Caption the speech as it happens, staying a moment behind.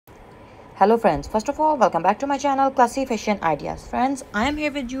Hello friends, first of all welcome back to my channel Classy Fashion Ideas. Friends, I am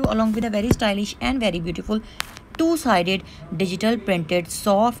here with you along with a very stylish and very beautiful two-sided digital printed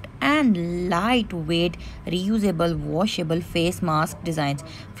soft and lightweight reusable washable face mask designs.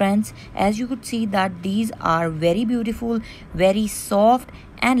 Friends, as you could see that these are very beautiful, very soft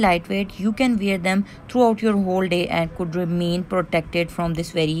and lightweight. You can wear them throughout your whole day and could remain protected from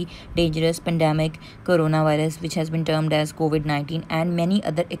this very dangerous pandemic coronavirus, which has been termed as COVID-19, and many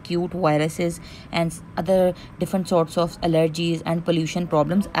other acute viruses and other different sorts of allergies and pollution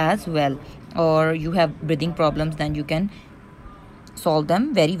problems as well. Or you have breathing problems, then you can solve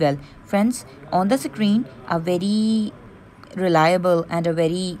them very well. Friends, on the screen a very reliable and a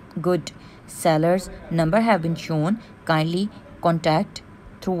very good seller's number have been shown. Kindly contact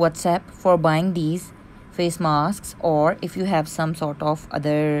through WhatsApp for buying these face masks, or if you have some sort of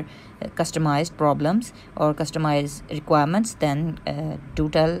other customized problems or customized requirements, then do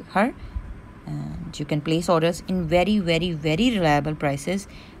tell her, and you can place orders in very reliable prices,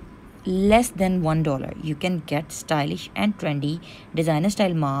 less than $1. You can get stylish and trendy designer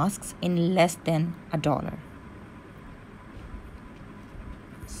style masks in less than $1.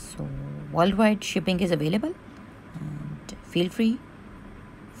 So worldwide shipping is available, and feel free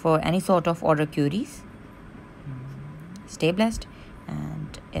for any sort of order queries. Stay blessed,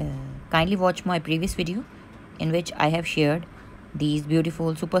 and kindly watch my previous video in which I have shared these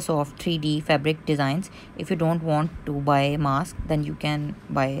beautiful super soft 3D fabric designs. If you don't want to buy a mask, then you can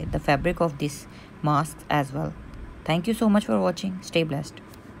buy the fabric of this mask as well. Thank you so much for watching. Stay blessed.